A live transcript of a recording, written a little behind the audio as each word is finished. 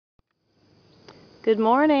Good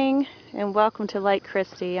morning and welcome to Lake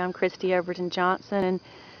Christie. I'm Christy Overton Johnson, and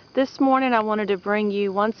this morning I wanted to bring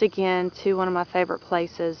you once again to one of my favorite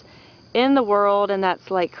places in the world, and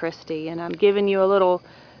that's Lake Christie. And I'm giving you a little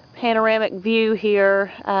panoramic view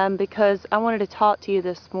here because I wanted to talk to you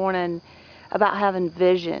this morning about having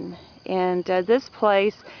vision. And this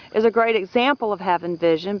place is a great example of having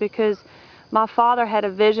vision because my father had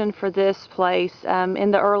a vision for this place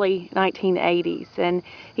in the early 1980s, and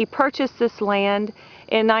he purchased this land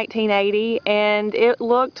in 1980, and it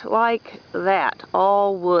looked like that,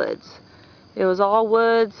 all woods. It was all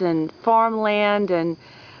woods and farmland, and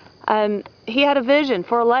he had a vision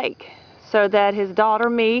for a lake so that his daughter,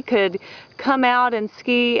 me, could come out and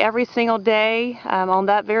ski every single day on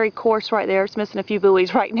that very course right there. It's missing a few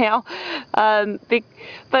buoys right now,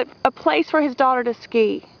 but a place for his daughter to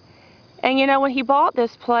ski. And you know, when he bought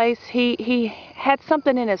this place, he had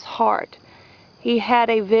something in his heart. He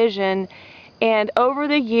had a vision, and over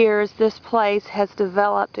the years, this place has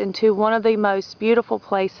developed into one of the most beautiful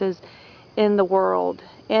places in the world.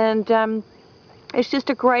 And it's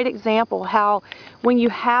just a great example how when you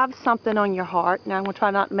have something on your heart, now I'm going to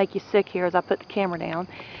try not to make you sick here as I put the camera down,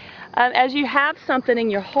 as you have something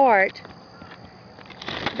in your heart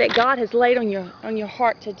that God has laid on your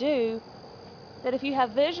heart to do, that if you have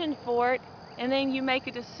vision for it and then you make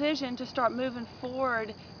a decision to start moving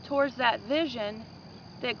forward towards that vision,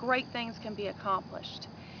 that great things can be accomplished.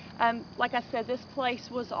 Like I said, this place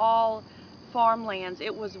was all farmlands,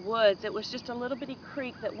 it was woods, it was just a little bitty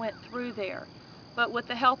creek that went through there. But with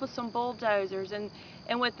the help of some bulldozers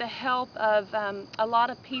and with the help of a lot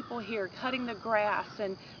of people here cutting the grass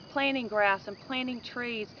and planting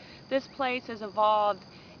trees, this place has evolved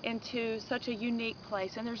into such a unique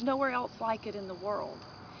place, and there's nowhere else like it in the world.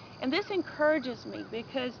 And this encourages me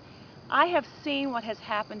because I have seen what has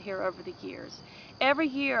happened here over the years. Every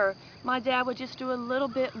year, my dad would just do a little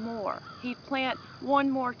bit more. He'd plant one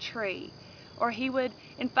more tree. Or he would,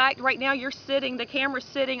 in fact, right now the camera's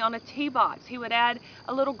sitting on a tee box. He would add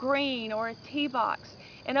a little green or a tee box.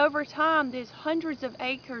 And over time, these hundreds of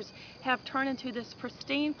acres have turned into this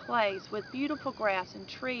pristine place with beautiful grass and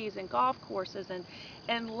trees and golf courses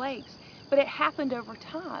and lakes. But it happened over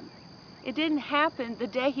time. It didn't happen the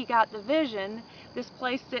day he got the vision. This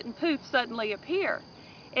place didn't poof suddenly appear.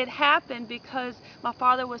 It happened because my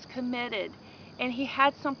father was committed, and he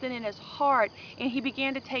had something in his heart, and he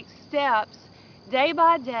began to take steps day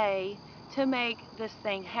by day to make this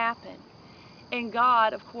thing happen. And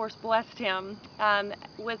God, of course, blessed him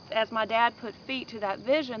as my dad put feet to that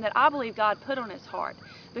vision that I believe God put on his heart,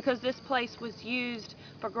 because this place was used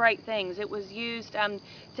for great things. It was used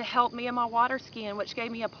to help me in my water skiing, which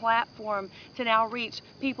gave me a platform to now reach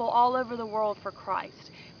people all over the world for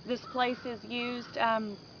Christ. This place is used,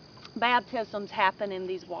 baptisms happen in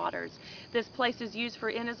these waters. This place is used for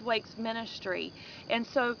In His Wake's ministry. And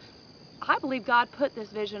so I believe God put this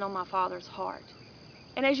vision on my father's heart.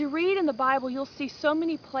 And as you read in the Bible, you'll see so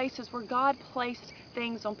many places where God placed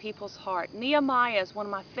things on people's heart. Nehemiah is one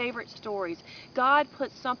of my favorite stories. God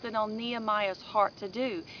put something on Nehemiah's heart to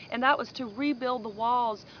do, and that was to rebuild the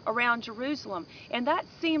walls around Jerusalem. And that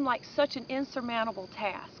seemed like such an insurmountable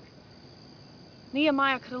task.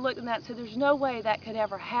 Nehemiah could have looked at that and said, there's no way that could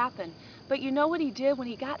ever happen. But you know what he did when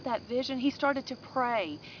he got that vision? He started to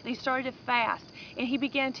pray, and he started to fast, and he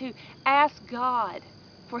began to ask God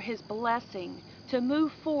for his blessing to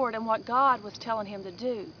move forward in what God was telling him to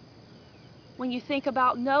do. When you think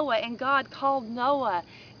about Noah, and God called Noah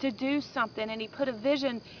to do something, and he put a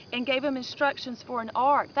vision and gave him instructions for an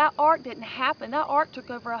ark. That ark didn't happen. That ark took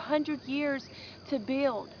over 100 years to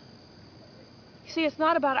build. You see, it's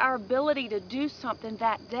not about our ability to do something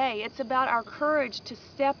that day. It's about our courage to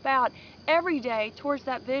step out every day towards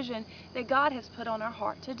that vision that God has put on our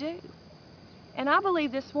heart to do. And I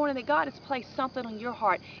believe this morning that God has placed something on your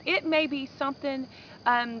heart. It may be something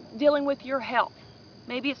dealing with your health.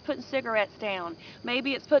 Maybe it's putting cigarettes down.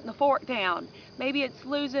 Maybe it's putting the fork down. Maybe it's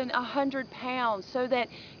losing 100 pounds so that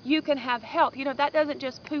you can have health. You know, that doesn't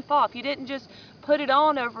just poof off. You didn't just put it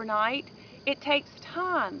on overnight. It takes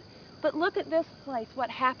time. But look at this place, what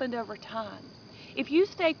happened over time. If you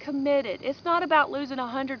stay committed, it's not about losing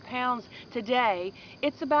 100 pounds today.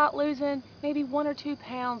 It's about losing maybe 1 or 2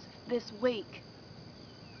 pounds this week.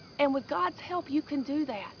 And with God's help, you can do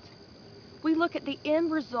that. We look at the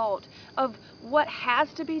end result of what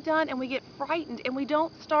has to be done, and we get frightened, and we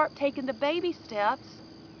don't start taking the baby steps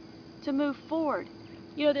to move forward.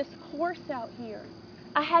 You know, this course out here,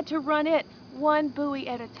 I had to run it one buoy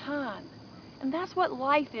at a time. And that's what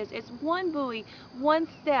life is. It's one buoy, one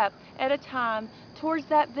step at a time towards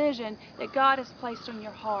that vision that God has placed on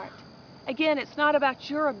your heart. Again, it's not about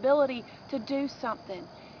your ability to do something.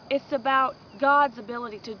 It's about God's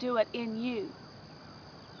ability to do it in you.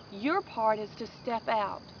 Your part is to step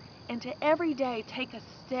out and to every day take a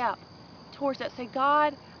step towards that. Say,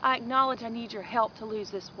 God, I acknowledge I need your help to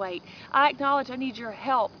lose this weight. I acknowledge I need your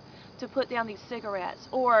help to put down these cigarettes,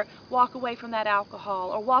 or walk away from that alcohol,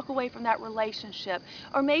 or walk away from that relationship.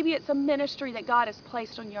 Or maybe it's a ministry that God has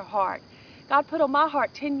placed on your heart. God put on my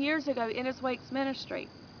heart 10 years ago in His Wakes ministry.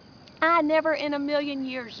 I never in a million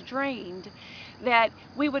years dreamed that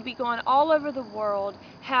we would be going all over the world,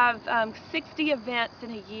 have 60 events in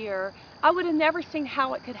a year. I would have never seen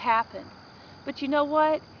how it could happen. But you know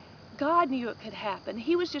what? God knew it could happen.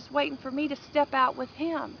 He was just waiting for me to step out with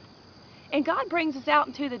Him. And God brings us out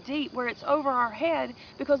into the deep where it's over our head,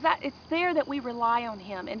 because it's there that we rely on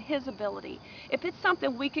Him and His ability. If it's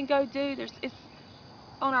something we can go do, it's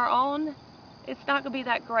on our own, it's not going to be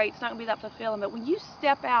that great. It's not going to be that fulfilling. But when you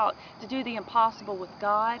step out to do the impossible with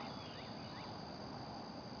God,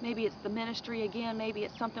 maybe it's the ministry again, maybe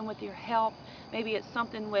it's something with your health, maybe it's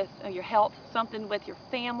something with your health, something with your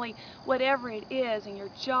family, whatever it is, and your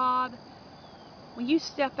job. When you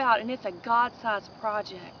step out and it's a God-sized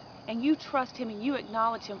project, and you trust Him and you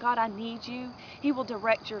acknowledge Him, God, I need you, He will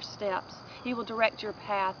direct your steps. He will direct your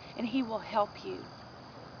path, and He will help you.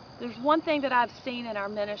 There's one thing that I've seen in our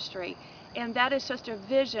ministry, and that is just a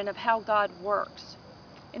vision of how God works.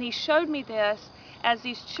 And He showed me this as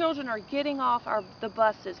these children are getting off the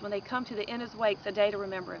buses when they come to the In His Wakes A Day to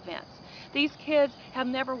Remember events. These kids have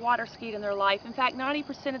never water skied in their life. In fact,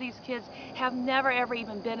 90% of these kids have never ever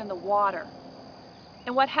even been in the water.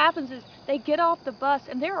 And what happens is they get off the bus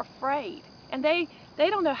and they're afraid. And they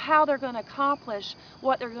don't know how they're going to accomplish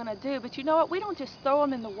what they're going to do. But you know what? We don't just throw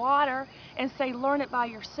them in the water and say, learn it by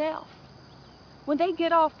yourself. When they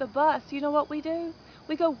get off the bus, you know what we do?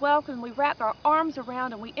 We go welcome, we wrap our arms around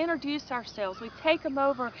them, we introduce ourselves, we take them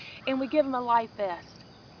over and we give them a life vest.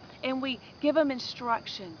 And we give them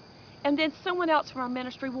instruction. And then someone else from our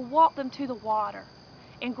ministry will walk them to the water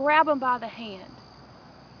and grab them by the hand.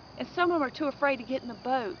 And some of them are too afraid to get in the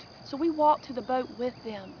boat. So we walk to the boat with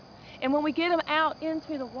them. And when we get them out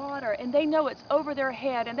into the water and they know it's over their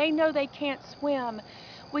head and they know they can't swim,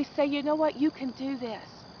 we say, you know what, you can do this.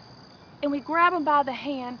 And we grab them by the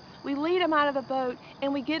hand, we lead them out of the boat,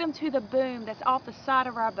 and we get them to the boom that's off the side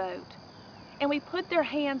of our boat. And we put their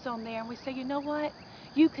hands on there and we say, you know what,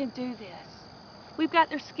 you can do this. We've got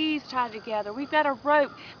their skis tied together. We've got a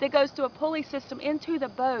rope that goes through a pulley system into the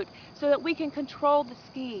boat so that we can control the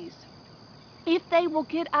skis. If they will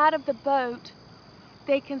get out of the boat,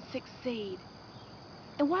 they can succeed.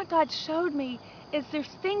 And what God showed me is there's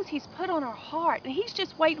things He's put on our heart, and He's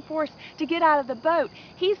just waiting for us to get out of the boat.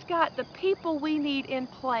 He's got the people we need in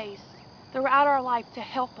place throughout our life to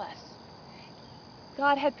help us.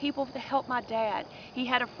 God had people to help my dad. He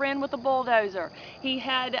had a friend with a bulldozer. He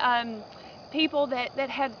had people that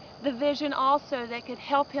had the vision also that could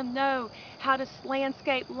help him know how to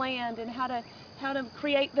landscape land and how to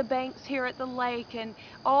create the banks here at the lake and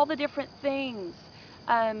all the different things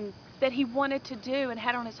that he wanted to do and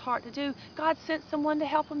had on his heart to do. God sent someone to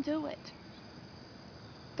help him do it.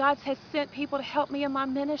 God has sent people to help me in my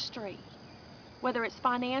ministry, whether it's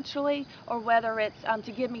financially or whether it's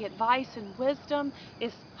to give me advice and wisdom.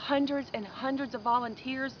 It's hundreds and hundreds of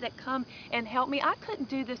volunteers that come and help me. I couldn't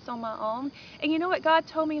do this on my own. And you know what God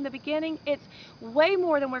told me in the beginning? It's way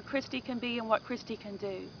more than where Christy can be and what Christy can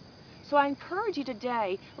do. So I encourage you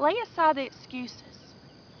today, lay aside the excuses.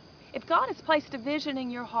 If God has placed a vision in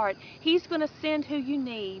your heart, He's going to send who you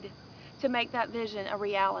need to make that vision a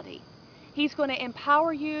reality. He's going to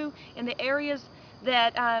empower you in the areas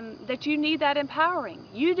that you need that empowering.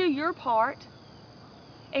 You do your part,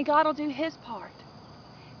 and God will do His part.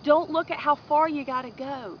 Don't look at how far you got to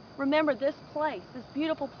go. Remember, this place, this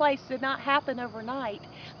beautiful place, did not happen overnight.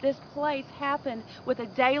 This place happened with a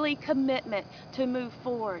daily commitment to move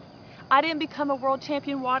forward. I didn't become a world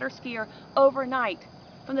champion water skier overnight.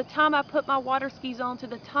 From the time I put my water skis on to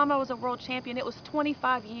the time I was a world champion, it was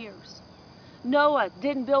 25 years. Noah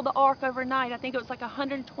didn't build the ark overnight. I think it was like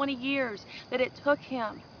 120 years that it took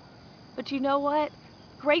him. But you know what?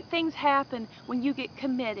 Great things happen when you get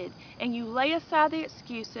committed and you lay aside the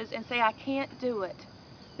excuses and say, I can't do it.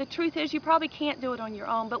 The truth is, you probably can't do it on your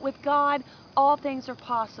own, but with God, all things are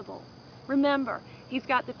possible. Remember, He's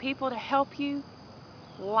got the people to help you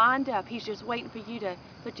lined up. He's just waiting for you to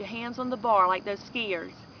put your hands on the bar like those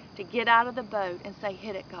skiers, to get out of the boat and say,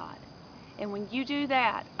 hit it, God. And when you do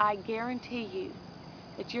that, I guarantee you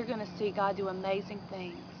that you're going to see God do amazing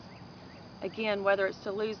things. Again, whether it's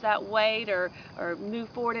to lose that weight or move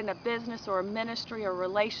forward in a business or a ministry or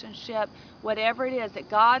relationship, whatever it is that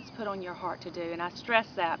God's put on your heart to do, and I stress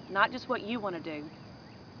that, not just what you want to do.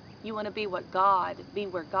 You want to be where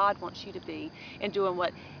God wants you to be, and doing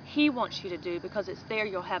what He wants you to do, because it's there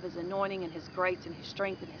you'll have His anointing and His grace and His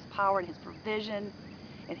strength and His power and His provision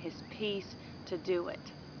and His peace to do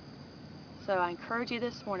it. So I encourage you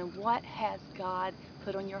this morning, what has God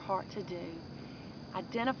put on your heart to do?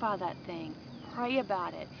 Identify that thing, pray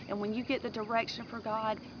about it, and when you get the direction for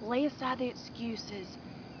God, lay aside the excuses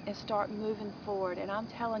and start moving forward. And I'm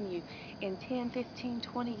telling you, in 10, 15,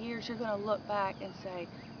 20 years, you're going to look back and say,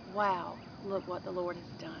 wow, look what the Lord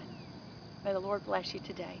has done. May the Lord bless you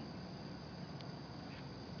today.